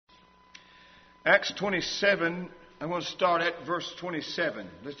Acts 27, I want to start at verse 27.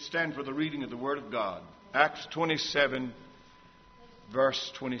 Let's stand for the reading of the Word of God. Acts 27,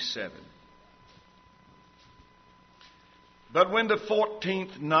 verse 27. But when the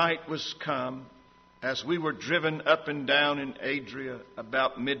 14th night was come, as we were driven up and down in Adria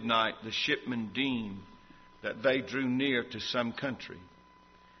about midnight, the shipmen deemed that they drew near to some country,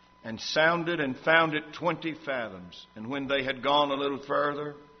 and sounded and found it 20 fathoms. And when they had gone a little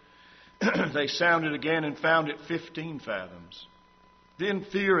further, they sounded again and found it 15 fathoms. Then,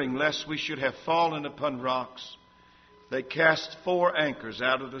 fearing lest we should have fallen upon rocks, they cast 4 anchors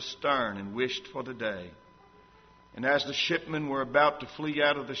out of the stern and wished for the day. And as the shipmen were about to flee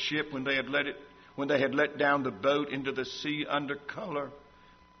out of the ship, when they had let down the boat into the sea under color,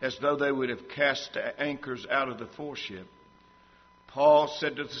 as though they would have cast anchors out of the foreship, Paul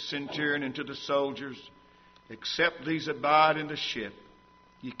said to the centurion and to the soldiers, "Except these abide in the ship,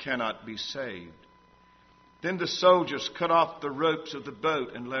 ye cannot be saved." Then the soldiers cut off the ropes of the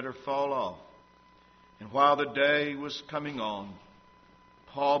boat and let her fall off. And while the day was coming on,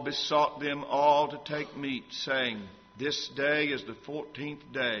 Paul besought them all to take meat, saying, "This day is the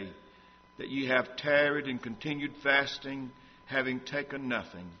 14th day that ye have tarried and continued fasting, having taken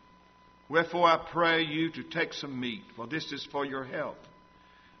nothing. Wherefore I pray you to take some meat, for this is for your health.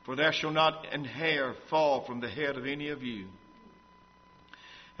 For there shall not an hair fall from the head of any of you."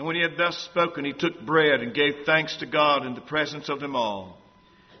 And when he had thus spoken, he took bread and gave thanks to God in the presence of them all.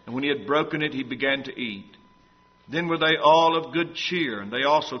 And when he had broken it, he began to eat. Then were they all of good cheer, and they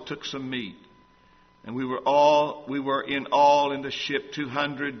also took some meat. And we were in all in the ship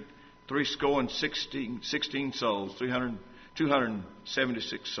 216 souls,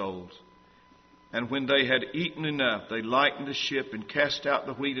 276 souls. And when they had eaten enough, they lightened the ship and cast out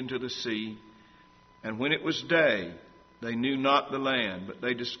the wheat into the sea. And when it was day, they knew not the land, but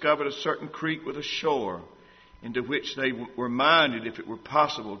they discovered a certain creek with a shore, into which they were minded, if it were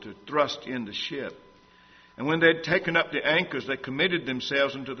possible, to thrust in the ship. And when they had taken up the anchors, they committed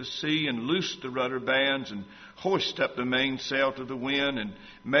themselves into the sea, and loosed the rudder bands, and hoisted up the mainsail to the wind, and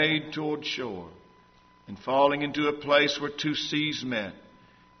made toward shore. And falling into a place where 2 seas met,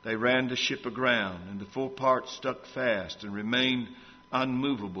 they ran the ship aground, and the forepart stuck fast, and remained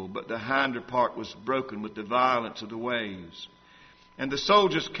unmovable, but the hinder part was broken with the violence of the waves. And the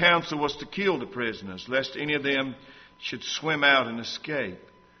soldiers' counsel was to kill the prisoners, lest any of them should swim out and escape.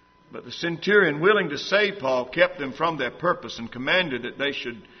 But the centurion, willing to save Paul, kept them from their purpose, and commanded that they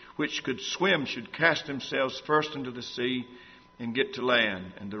which could swim should cast themselves first into the sea and get to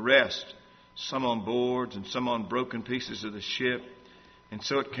land, and the rest, some on boards and some on broken pieces of the ship. And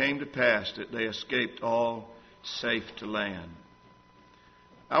so it came to pass that they escaped all safe to land.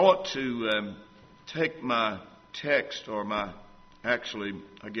 I want to take my text, or my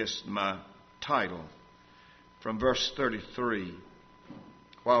title, from verse 33.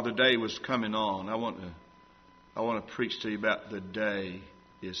 While the day was coming on, I want to preach to you about the day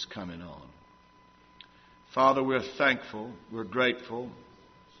is coming on. Father, we're thankful, we're grateful,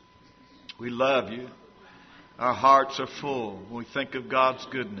 we love you. Our hearts are full when we think of God's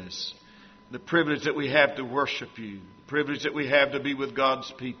goodness, the privilege that we have to worship you, the privilege that we have to be with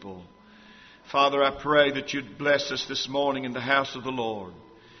God's people. Father, I pray that you'd bless us this morning in the house of the Lord.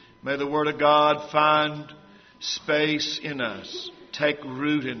 May the Word of God find space in us, take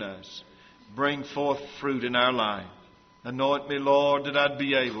root in us, bring forth fruit in our life. Anoint me, Lord, that I'd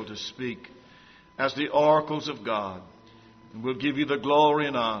be able to speak as the oracles of God. And we'll give you the glory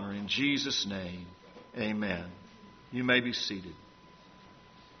and honor in Jesus' name. Amen. You may be seated.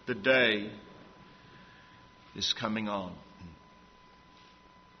 The day is coming on.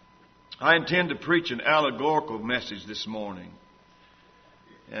 I intend to preach an allegorical message this morning.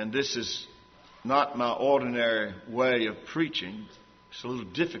 And this is not my ordinary way of preaching. It's a little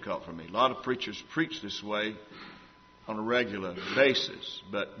difficult for me. A lot of preachers preach this way on a regular basis.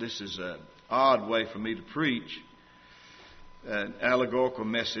 But this is an odd way for me to preach an allegorical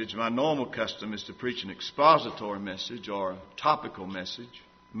message. My normal custom is to preach an expository message or a topical message,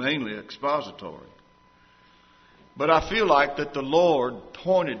 mainly expository. But I feel like that the Lord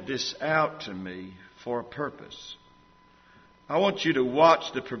pointed this out to me for a purpose. I want you to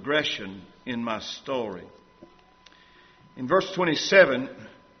watch the progression in my story. In verse 27,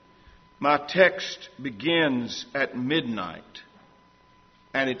 my text begins at midnight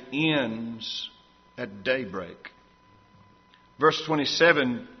and it ends at daybreak. Verse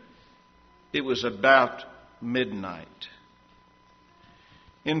 27, it was about midnight.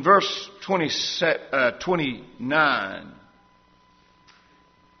 In verse 29,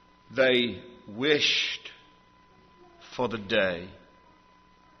 they wished for the day.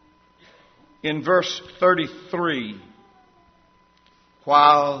 in verse 33,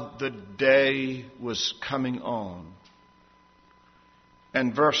 while the day was coming on.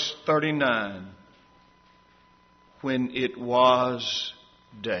 And verse 39, when it was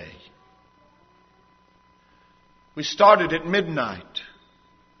day. We started at midnight.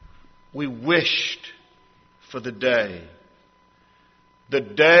 We wished for the day. The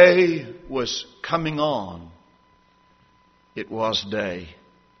day was coming on. It was day.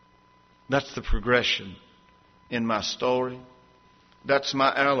 That's the progression in my story. That's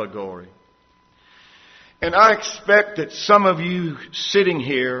my allegory. And I expect that some of you sitting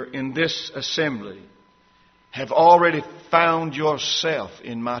here in this assembly have already found yourself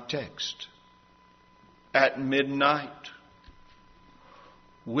in my text. At midnight,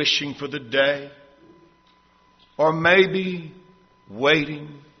 wishing for the day, or maybe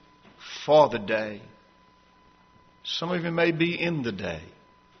waiting for the day. Some of you may be in the day,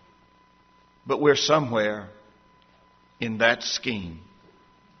 but we're somewhere in that scheme.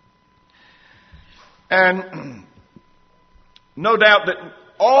 And no doubt that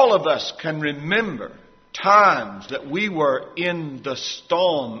all of us can remember times that we were in the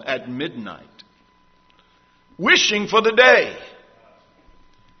storm at midnight, wishing for the day,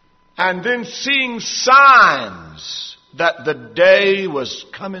 and then seeing signs that the day was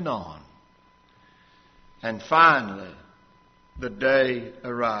coming on. And finally, the day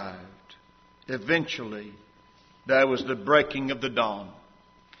arrived. Eventually, there was the breaking of the dawn.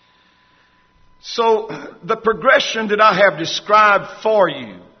 So, the progression that I have described for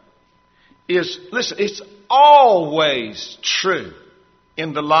you is, listen, it's always true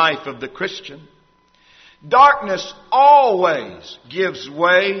in the life of the Christian. Darkness always gives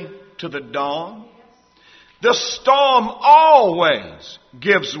way to the dawn. The storm always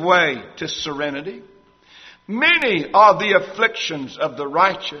gives way to serenity. Many are the afflictions of the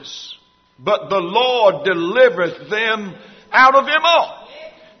righteous, but the Lord delivereth them out of them all.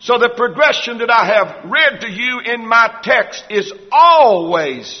 So the progression that I have read to you in my text is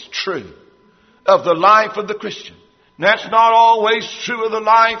always true of the life of the Christian. And that's not always true of the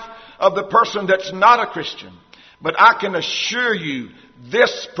life of the person that's not a Christian. But I can assure you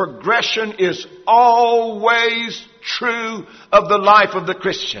this progression is always true of the life of the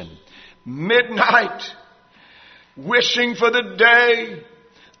Christian. Midnight, wishing for the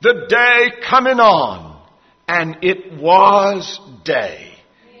day coming on, and it was day.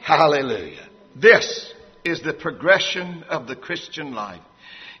 Hallelujah. This is the progression of the Christian life.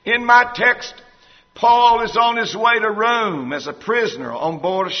 In my text, Paul is on his way to Rome as a prisoner on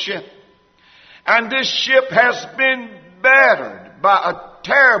board a ship. And this ship has been battered by a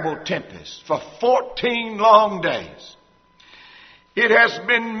terrible tempest for 14 long days. It has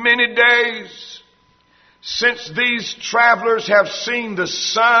been many days since these travelers have seen the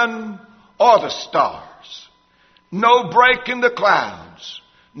sun or the stars. No break in the clouds.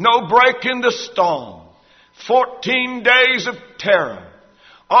 No break in the storm. 14 days of terror.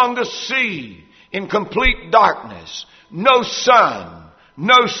 On the sea in complete darkness. No sun.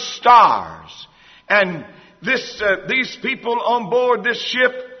 No stars. And these people on board this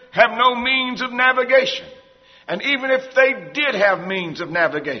ship have no means of navigation. And even if they did have means of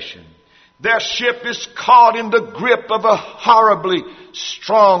navigation, their ship is caught in the grip of a horribly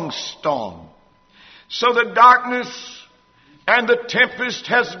strong storm. So the darkness and the tempest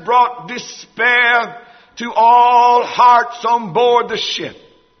has brought despair to all hearts on board the ship.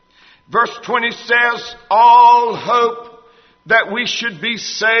 Verse 20 says, all hope that we should be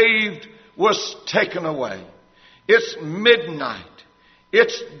saved was taken away. It's midnight.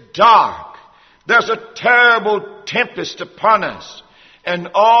 It's dark. There's a terrible tempest upon us. And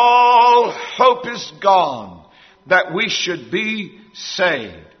all hope is gone that we should be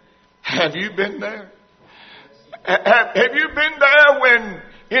saved. Have you been there? Have you been there when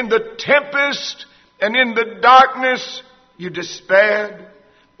in the tempest and in the darkness you despaired?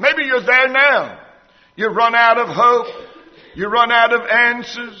 Maybe you're there now. You run out of hope. You run out of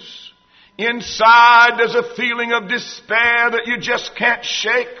answers. Inside there's a feeling of despair that you just can't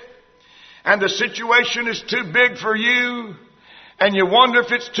shake. And the situation is too big for you. And you wonder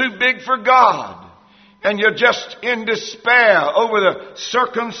if it's too big for God. And you're just in despair over the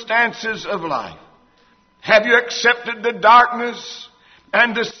circumstances of life. Have you accepted the darkness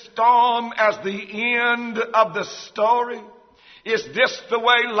and the storm as the end of the story? Is this the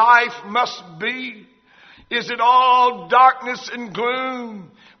way life must be? Is it all darkness and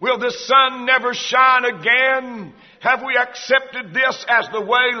gloom? Will the sun never shine again? Have we accepted this as the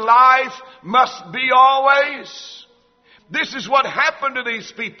way life must be always? This is what happened to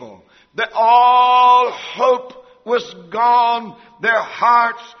these people. That all hope was gone. Their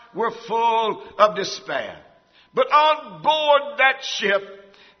hearts were full of despair. But on board that ship,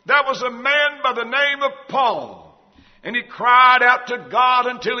 there was a man by the name of Paul. And he cried out to God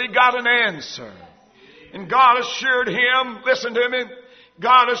until he got an answer. And God assured him, listen to me,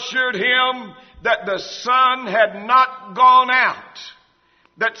 God assured him that the sun had not gone out.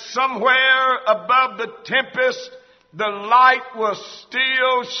 That somewhere above the tempest, the light was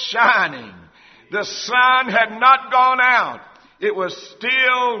still shining. The sun had not gone out. It was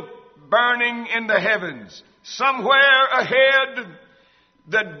still burning in the heavens. Somewhere ahead,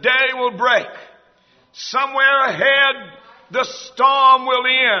 the day will break. Somewhere ahead, the storm will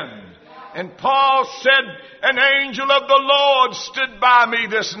end. And Paul said, an angel of the Lord stood by me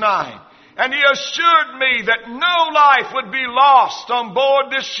this night. And he assured me that no life would be lost on board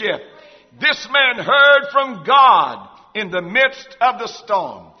this ship. This man heard from God in the midst of the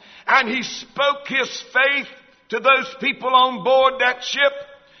storm. And he spoke his faith to those people on board that ship,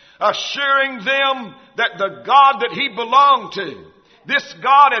 assuring them that the God that he belonged to, this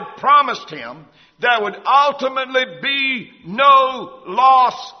God had promised him there would ultimately be no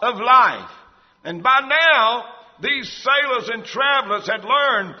loss of life. And by now, these sailors and travelers had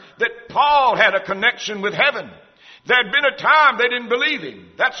learned that Paul had a connection with heaven. There had been a time they didn't believe him.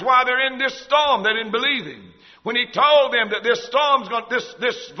 That's why they're in this storm. They didn't believe him. When he told them that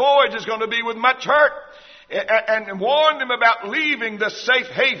this voyage is going to be with much hurt, and warned them about leaving the safe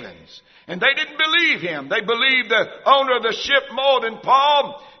havens. And they didn't believe him. They believed the owner of the ship more than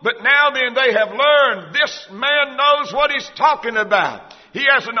Paul. But now then they have learned this man knows what he's talking about. He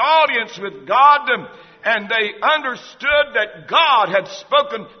has an audience with God, and they understood that God had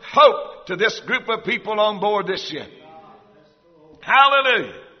spoken hope to this group of people on board this ship.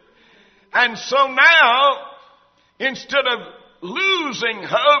 Hallelujah. And so now, instead of losing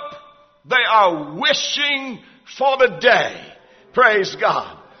hope, they are wishing for the day. Praise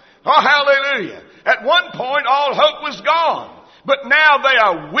God. Oh, hallelujah. At one point, all hope was gone. But now they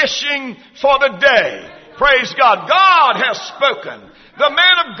are wishing for the day. Praise God. God has spoken. The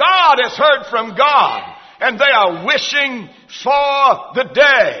man of God has heard from God. And they are wishing for the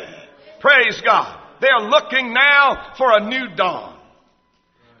day. Praise God. They are looking now for a new dawn.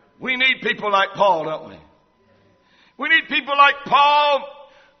 We need people like Paul, don't we? We need people like Paul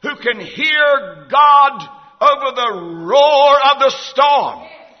who can hear God over the roar of the storm.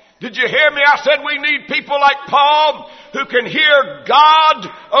 Did you hear me? I said we need people like Paul who can hear God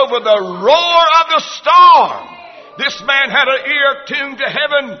over the roar of the storm. This man had an ear tuned to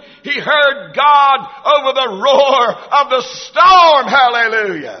heaven. He heard God over the roar of the storm.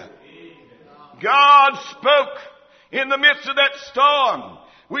 Hallelujah. God spoke in the midst of that storm.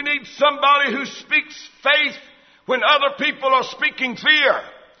 We need somebody who speaks faith when other people are speaking fear.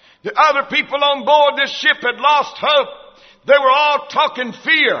 The other people on board this ship had lost hope. They were all talking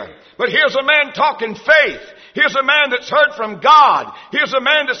fear. But here's a man talking faith. Here's a man that's heard from God. Here's a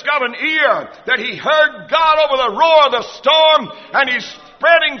man that's got an ear that he heard God over the roar of the storm, and he's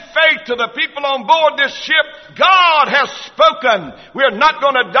spreading faith to the people on board this ship. God has spoken. We're not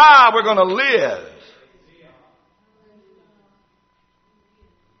going to die. We're going to live.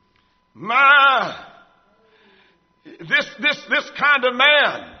 This kind of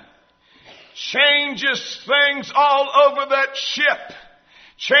man changes things all over that ship,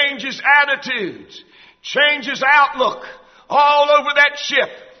 changes attitudes, changes outlook all over that ship.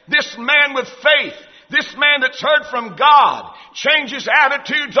 This man with faith, this man that's heard from God, changes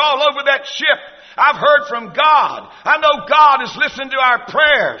attitudes all over that ship. I've heard from God. I know God has listened to our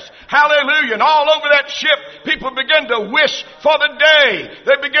prayers. Hallelujah. And all over that ship, people begin to wish for the day.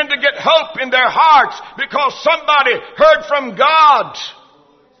 They begin to get hope in their hearts because somebody heard from God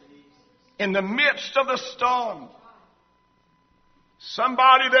in the midst of the storm.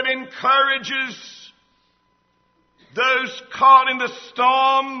 Somebody that encourages those caught in the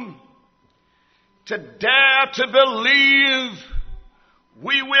storm to dare to believe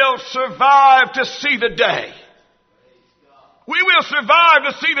we will survive to see the day. We will survive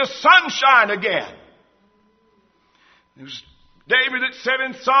to see the sunshine again. It was David that said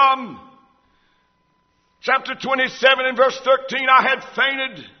in Psalm chapter 27 and verse 13, I had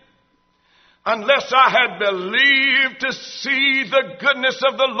fainted unless I had believed to see the goodness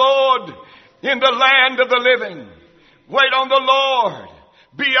of the Lord in the land of the living. Wait on the Lord.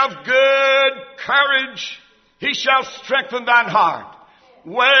 Be of good courage. He shall strengthen thine heart.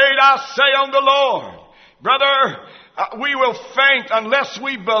 Wait, I say, on the Lord. Brother, we will faint unless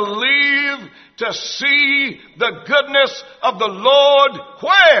we believe to see the goodness of the Lord.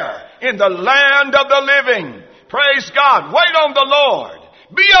 Where? In the land of the living. Praise God. Wait on the Lord.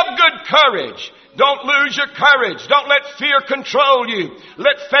 Be of good courage. Don't lose your courage. Don't let fear control you.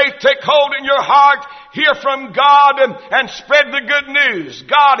 Let faith take hold in your heart. Hear from God and spread the good news.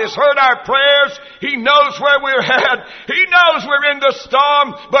 God has heard our prayers. He knows where we're at. He knows we're in the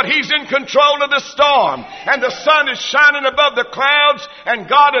storm, but He's in control of the storm. And the sun is shining above the clouds, and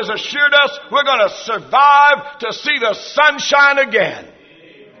God has assured us we're going to survive to see the sunshine again.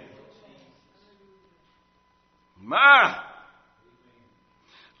 My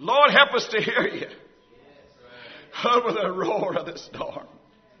Lord, help us to hear you over the roar of the storm.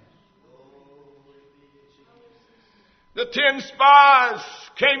 The 10 spies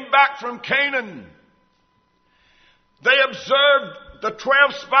came back from Canaan. They observed, the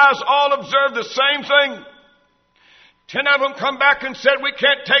 12 spies all observed the same thing. 10 of them come back and said, we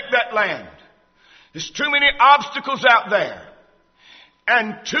can't take that land. There's too many obstacles out there.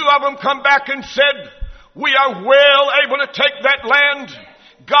 And 2 of them come back and said, we are well able to take that land.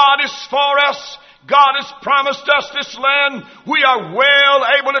 God is for us. God has promised us this land. We are well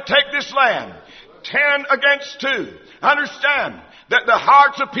able to take this land. 10 against 2. Understand that the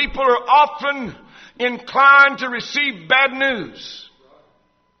hearts of people are often inclined to receive bad news.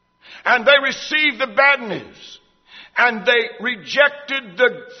 And they received the bad news. And they rejected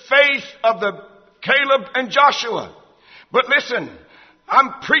the faith of the Caleb and Joshua. But listen,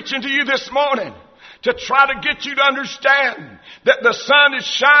 I'm preaching to you this morning to try to get you to understand that the sun is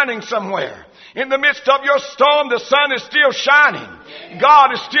shining somewhere. In the midst of your storm, the sun is still shining.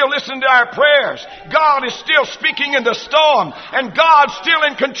 God is still listening to our prayers. God is still speaking in the storm. And God's still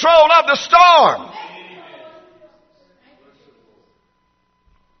in control of the storm.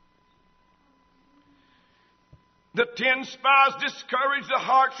 The 10 spies discouraged the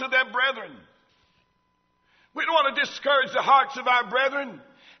hearts of their brethren. We don't want to discourage the hearts of our brethren.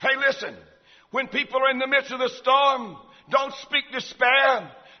 Hey, listen. When people are in the midst of the storm, don't speak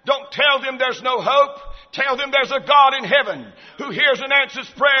despair. Don't tell them there's no hope. Tell them there's a God in heaven who hears and answers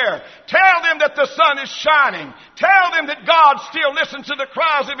prayer. Tell them that the sun is shining. Tell them that God still listens to the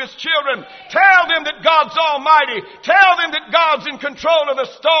cries of His children. Tell them that God's almighty. Tell them that God's in control of the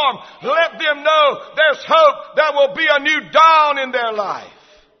storm. Let them know there's hope. There will be a new dawn in their life.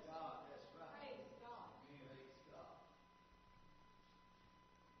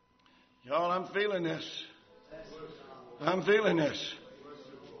 Y'all, I'm feeling this. I'm feeling this.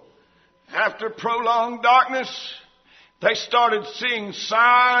 After prolonged darkness, they started seeing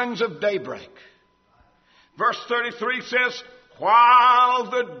signs of daybreak. Verse 33 says, while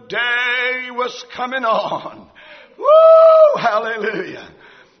the day was coming on. Woo! Hallelujah.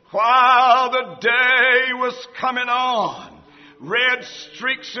 While the day was coming on, red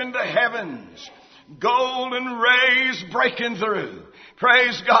streaks in the heavens, golden rays breaking through.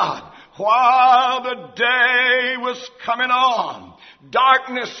 Praise God. While the day was coming on,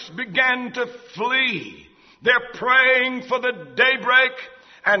 darkness began to flee. They're praying for the daybreak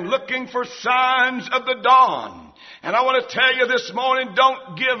and looking for signs of the dawn. And I want to tell you this morning,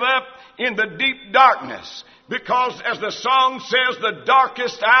 don't give up in the deep darkness. Because as the song says, the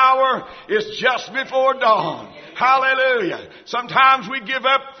darkest hour is just before dawn. Hallelujah. Sometimes we give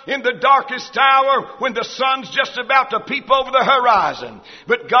up in the darkest hour when the sun's just about to peep over the horizon.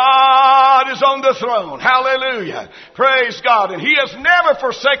 But God is on the throne. Hallelujah. Praise God. And He has never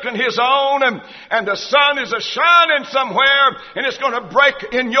forsaken His own. And the sun is a-shining somewhere, and it's going to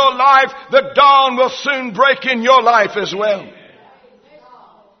break in your life. The dawn will soon break in your life as well.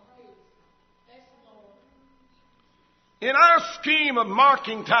 In our scheme of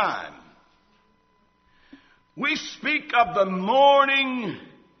marking time, we speak of the morning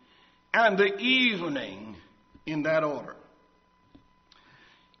and the evening in that order.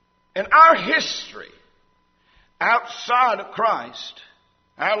 And our history outside of Christ,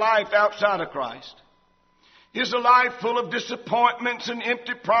 our life outside of Christ, is a life full of disappointments and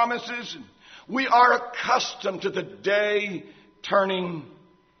empty promises. We are accustomed to the day turning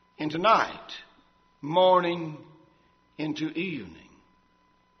into night, morning into evening.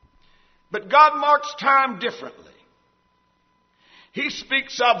 But God marks time differently. He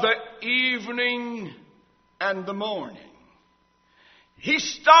speaks of the evening and the morning. He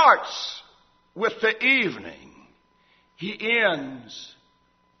starts with the evening. He ends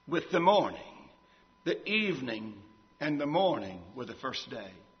with the morning. The evening and the morning were the first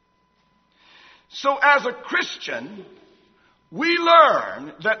day. So as a Christian, we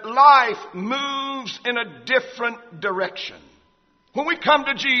learn that life moves in a different direction. When we come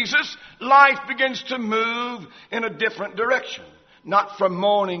to Jesus, life begins to move in a different direction. Not from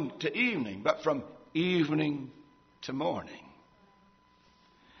morning to evening, but from evening to morning.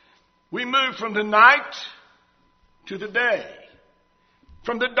 We move from the night to the day.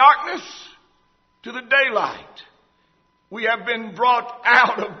 From the darkness to the daylight. We have been brought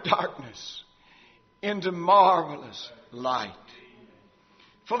out of darkness into marvelous light.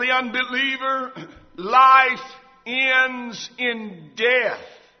 For the unbeliever, life ends in death.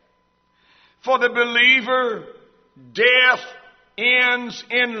 For the believer, death ends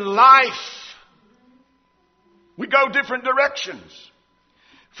in life. We go different directions.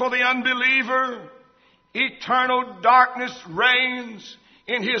 For the unbeliever, eternal darkness reigns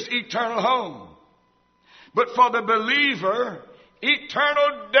in his eternal home. But for the believer,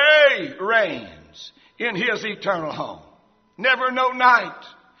 eternal day reigns in his eternal home. Never no night,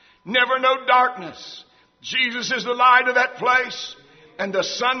 never no darkness. Jesus is the light of that place, and the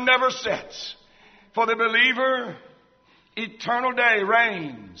sun never sets. For the believer, eternal day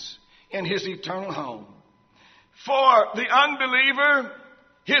reigns in his eternal home. For the unbeliever,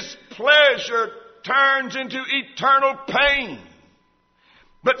 his pleasure turns into eternal pain.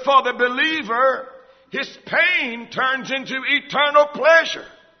 But for the believer, his pain turns into eternal pleasure.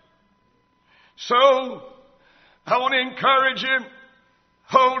 So, I want to encourage you,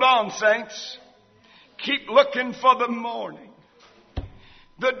 hold on, saints. Keep looking for the morning.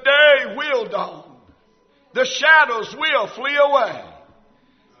 The day will dawn. The shadows will flee away.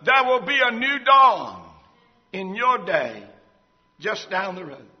 There will be a new dawn in your day just down the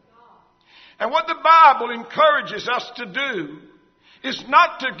road. And what the Bible encourages us to do is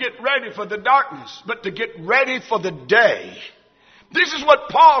not to get ready for the darkness, but to get ready for the day. This is what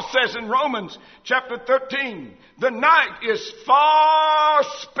Paul says in Romans chapter 13. The night is far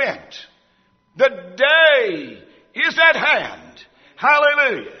spent. The day is at hand.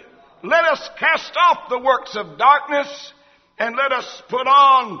 Hallelujah. Let us cast off the works of darkness and let us put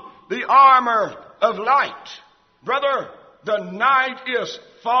on the armor of light. Brother, the night is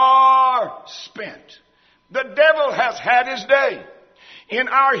far spent. The devil has had his day. In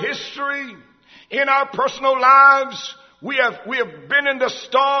our history, in our personal lives, we have been in the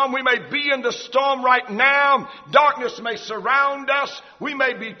storm. We may be in the storm right now. Darkness may surround us. We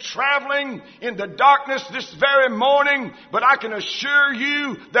may be traveling in the darkness this very morning. But I can assure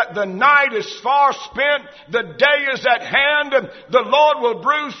you that the night is far spent. The day is at hand. The Lord will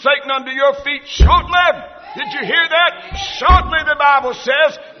bruise Satan under your feet shortly. Did you hear that? Shortly, the Bible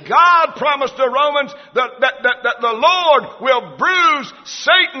says, God promised the Romans that the Lord will bruise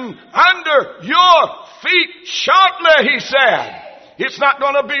Satan under your feet shortly, he said. It's not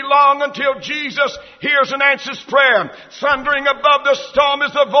going to be long until Jesus hears and answers prayer. Thundering above the storm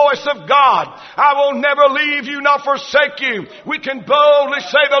is the voice of God. I will never leave you nor forsake you. We can boldly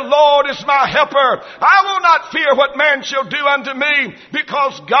say, the Lord is my helper. I will not fear what man shall do unto me,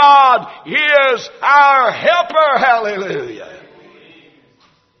 because God is our helper. Hallelujah.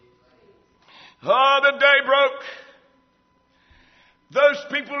 Oh, the day broke. Those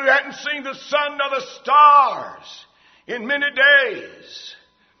people who hadn't seen the sun nor the stars in many days,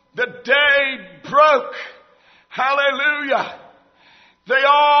 the day broke. Hallelujah. They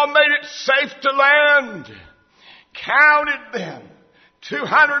all made it safe to land. Counted them.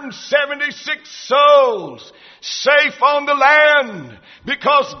 276 souls safe on the land,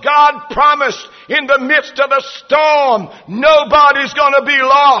 because God promised in the midst of the storm, nobody's going to be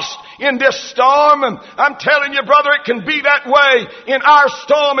lost in this storm. I'm telling you, brother, it can be that way in our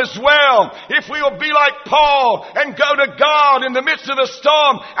storm as well. If we will be like Paul and go to God in the midst of the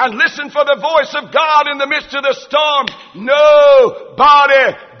storm and listen for the voice of God in the midst of the storm,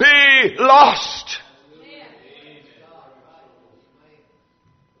 nobody be lost.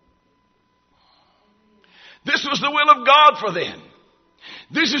 This was the will of God for them.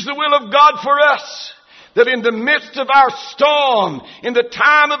 This is the will of God for us. That in the midst of our storm, in the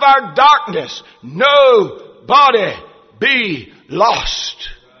time of our darkness, nobody be lost.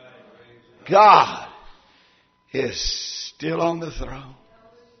 God is still on the throne.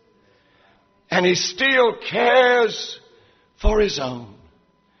 And He still cares for His own.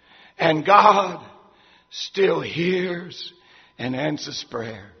 And God still hears and answers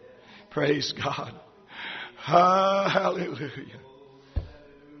prayer. Praise God. Hallelujah.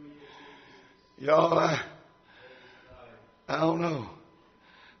 Y'all, I don't know.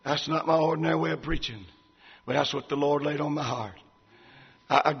 That's not my ordinary way of preaching. But that's what the Lord laid on my heart.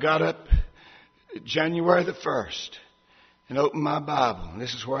 I got up January the 1st and opened my Bible. And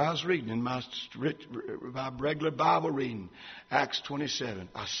this is where I was reading in my regular Bible reading. Acts 27.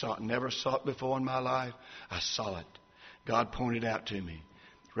 I never saw it before in my life. I saw it. God pointed out to me.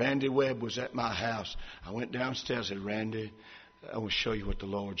 Randy Webb was at my house. I went downstairs and said, Randy, I will show you what the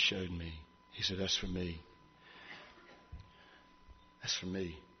Lord showed me. He said, that's for me. That's for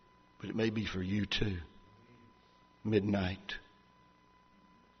me. But it may be for you too. Midnight.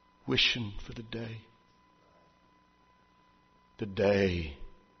 wishing for the day. The day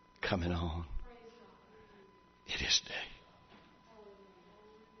coming on. It is day.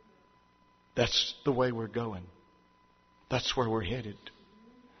 That's the way we're going. That's where we're headed.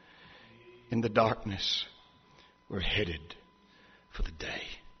 In the darkness, we're headed for the day.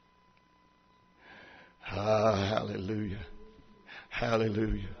 Ah, hallelujah.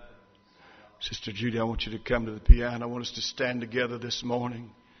 Hallelujah. Sister Judy, I want you to come to the piano. I want us to stand together this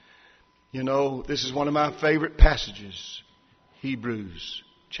morning. You know, this is one of my favorite passages. Hebrews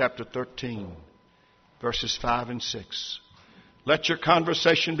chapter 13, verses 5 and 6. Let your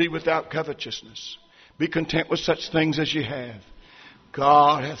conversation be without covetousness. Be content with such things as you have.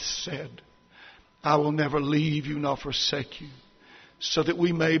 God hath said, I will never leave you nor forsake you, so that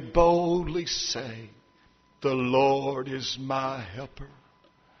we may boldly say, the Lord is my helper.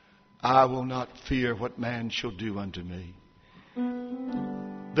 I will not fear what man shall do unto me.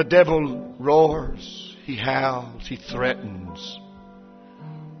 The devil roars, he howls, he threatens.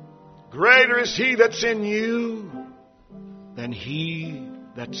 Greater is he that's in you than he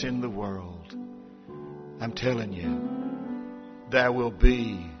that's in the world. I'm telling you, there will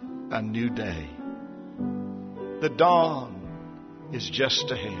be a new day. The dawn is just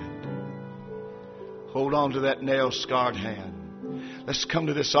ahead. Hold on to that nail-scarred hand. Let's come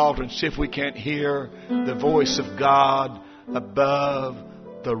to this altar and see if we can't hear the voice of God above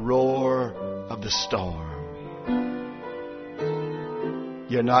the roar of the storm.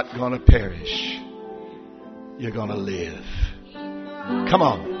 You're not going to perish. You're going to live. Come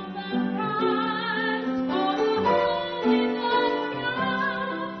on.